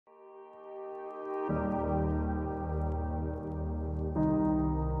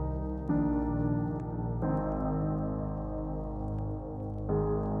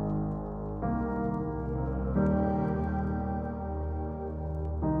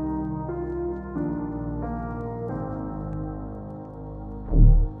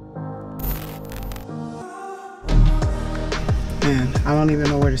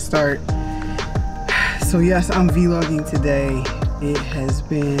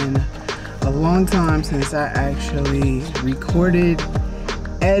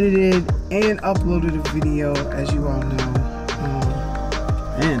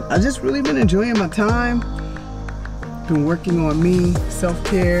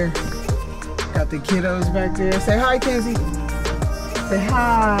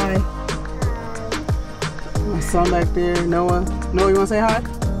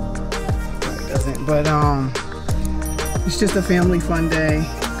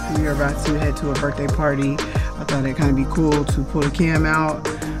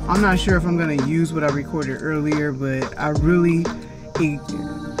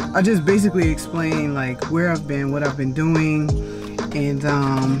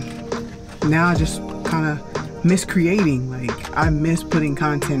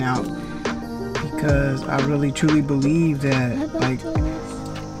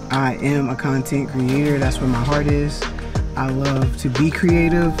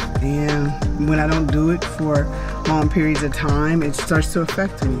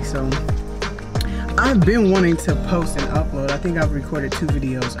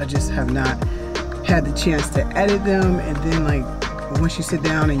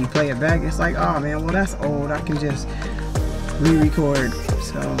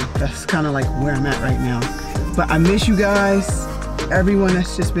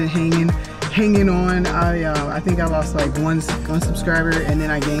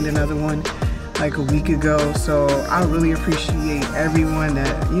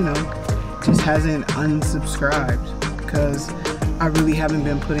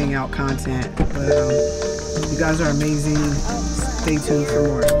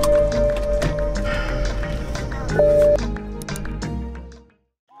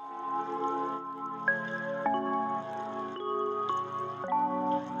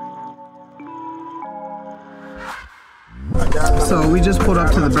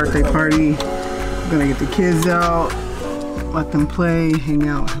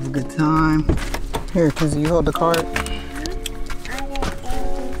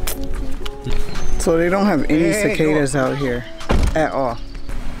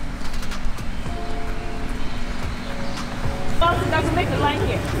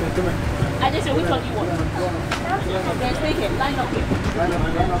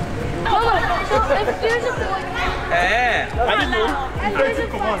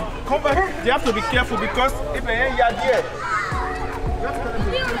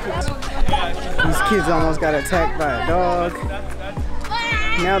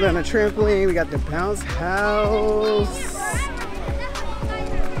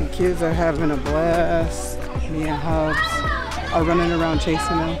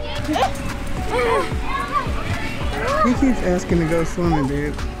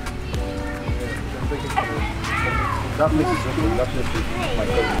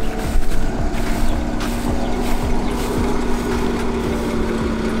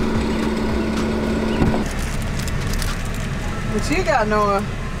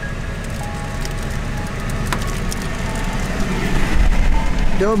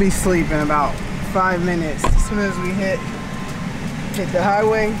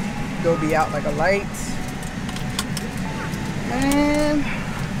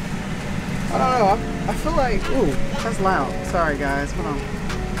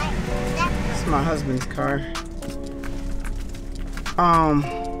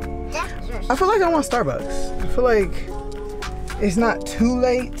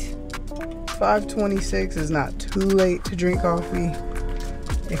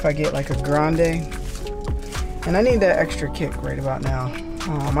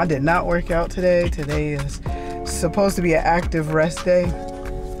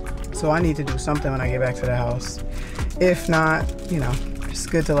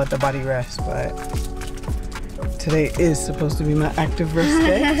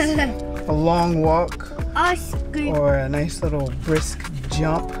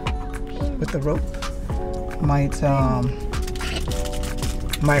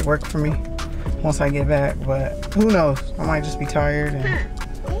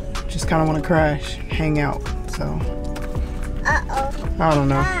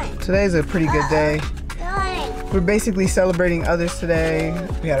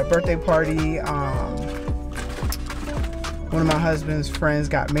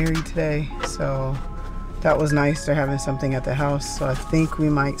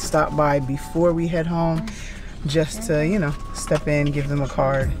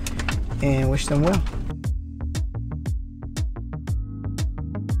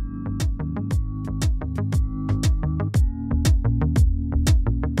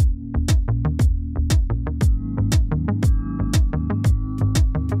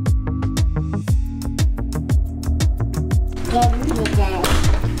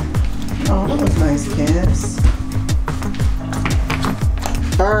Candace.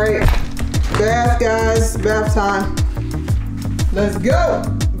 Alright, bath guys, bath time. Let's go,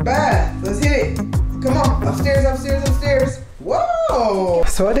 bath, let's hit it. Come on, upstairs, upstairs, upstairs. Whoa!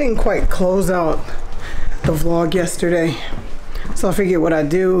 So I didn't quite close out the vlog yesterday. So I figured what I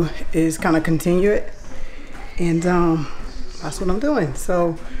do is kind of continue it. And that's what I'm doing.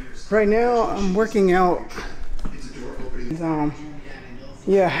 So right now I'm working out. And,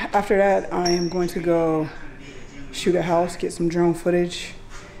 yeah, after that I am going to go shoot a house, get some drone footage,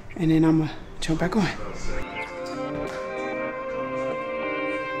 and then I'm gonna jump back on.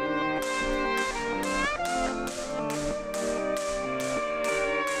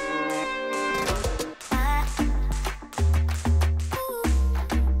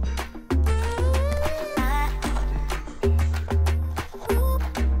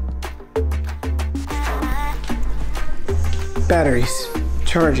 Batteries,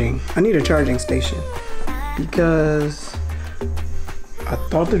 charging. I need a charging station because I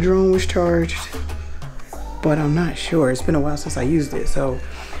thought the drone was charged, but I'm not sure. It's been a while since I used it, so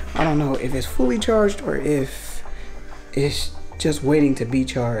I don't know if it's fully charged or if it's just waiting to be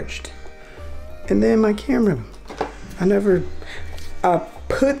charged. And then my camera, I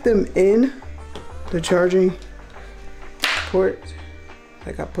put them in the charging port,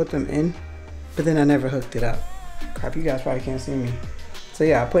 like I put them in, but then I never hooked it up. Crap, you guys probably can't see me. So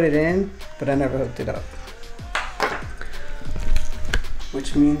yeah, I put it in, but I never hooked it up.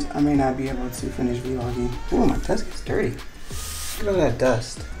 Which means I may not be able to finish vlogging. Oh, my desk is dirty. Look at all that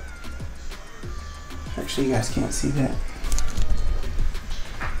dust. Actually, you guys can't see that.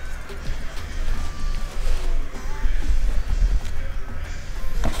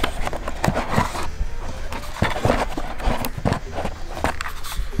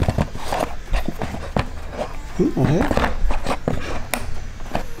 What?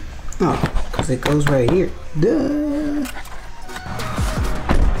 Oh, because it goes right here. Duh.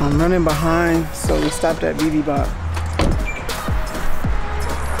 I'm running behind, so we stopped at BB Bop.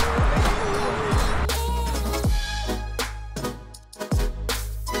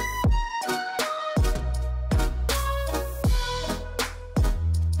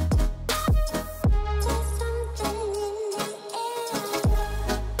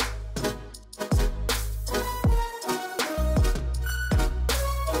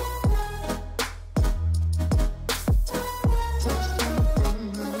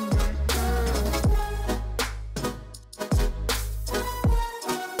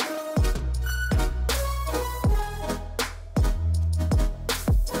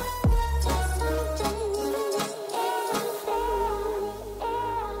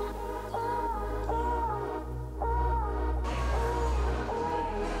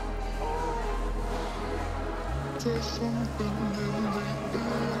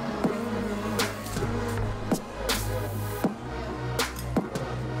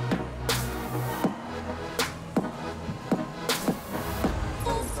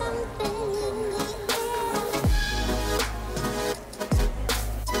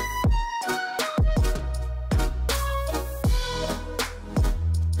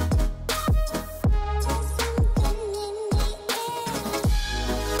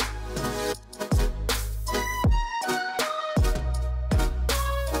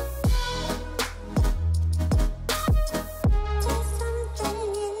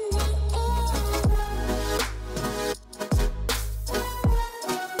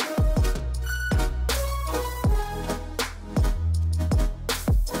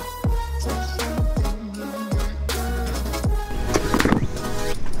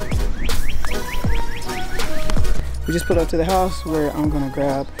 We just put up to the house where I'm gonna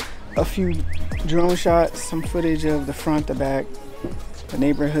grab a few drone shots, some footage of the front, the back, the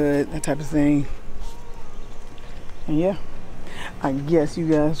neighborhood, that type of thing. And yeah, I guess you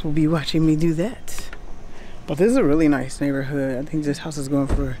guys will be watching me do that. But this is a really nice neighborhood. I think this house is going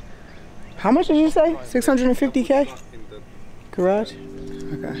for, how much did you say? 650K? Garage?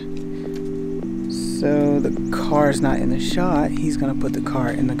 Okay. So the car's not in the shot. He's gonna put the car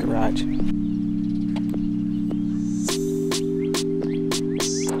in the garage.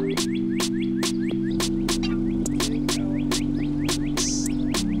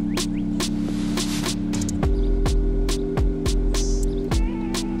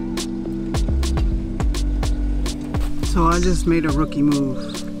 So I just made a rookie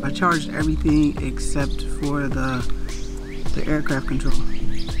move. I charged everything except for the aircraft controller.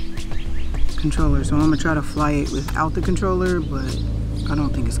 So I'm gonna try to fly it without the controller, but I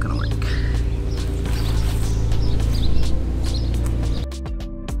don't think it's gonna work.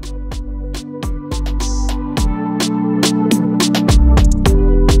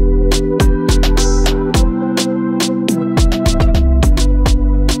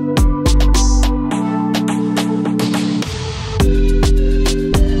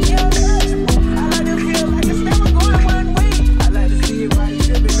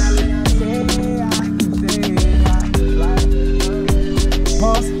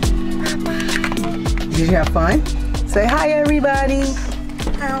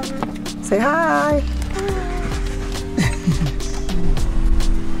 Say hi.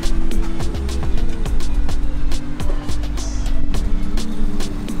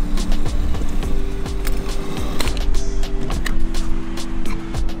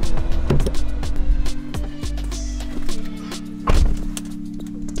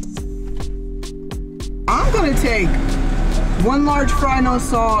 I'm gonna take 1 large fry no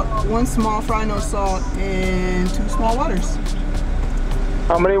salt, 1 small fry no salt, and 2 small waters.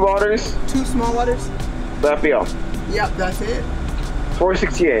 How many waters? 2 small waters. That'd be all. Yep, that's it.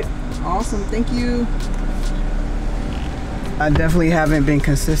 $4.68. Awesome, thank you. I definitely haven't been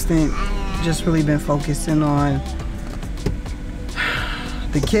consistent. Just really been focusing on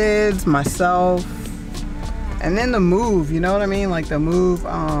the kids, myself, and then the move, you know what I mean? Like the move,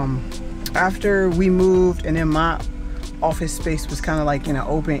 after we moved and then my office space was kind of like in an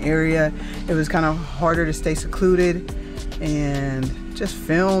open area, it was kind of harder to stay secluded and just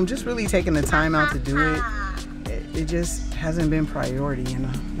film, just really taking the time out to do it. It just hasn't been priority, you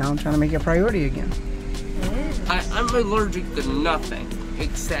know. Now I'm trying to make it a priority again. I'm allergic to nothing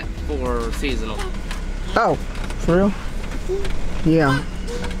except for seasonal. Oh, for real? Yeah.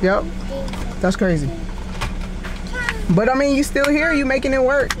 Yep. That's crazy. But I mean, you still here, you making it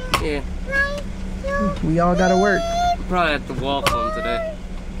work. Yeah. We all gotta work. Probably have to walk home today.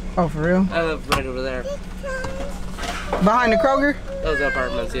 Oh, for real? I live right over there. Behind the Kroger? Those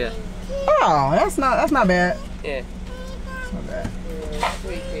apartments, yeah. Oh, that's not bad. Yeah. That's not bad.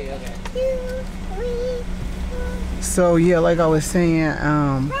 Okay. So yeah, like I was saying,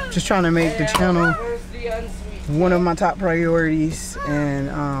 just trying to make the channel one of my top priorities, and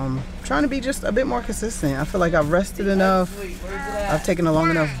trying to be just a bit more consistent. I feel like I've rested enough. I've taken a long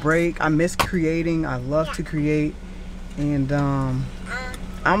enough break. I miss creating. I love to create, and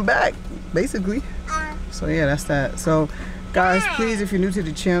I'm back basically. So yeah, that's that. So guys, please, if you're new to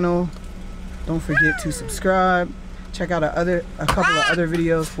the channel, don't forget to subscribe. Check out a couple of other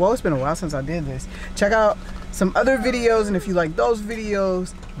videos. Well, it's been a while since I did this. Check out some other videos, and if you like those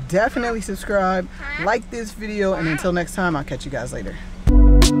videos, definitely subscribe, like this video, and until next time, I'll catch you guys later.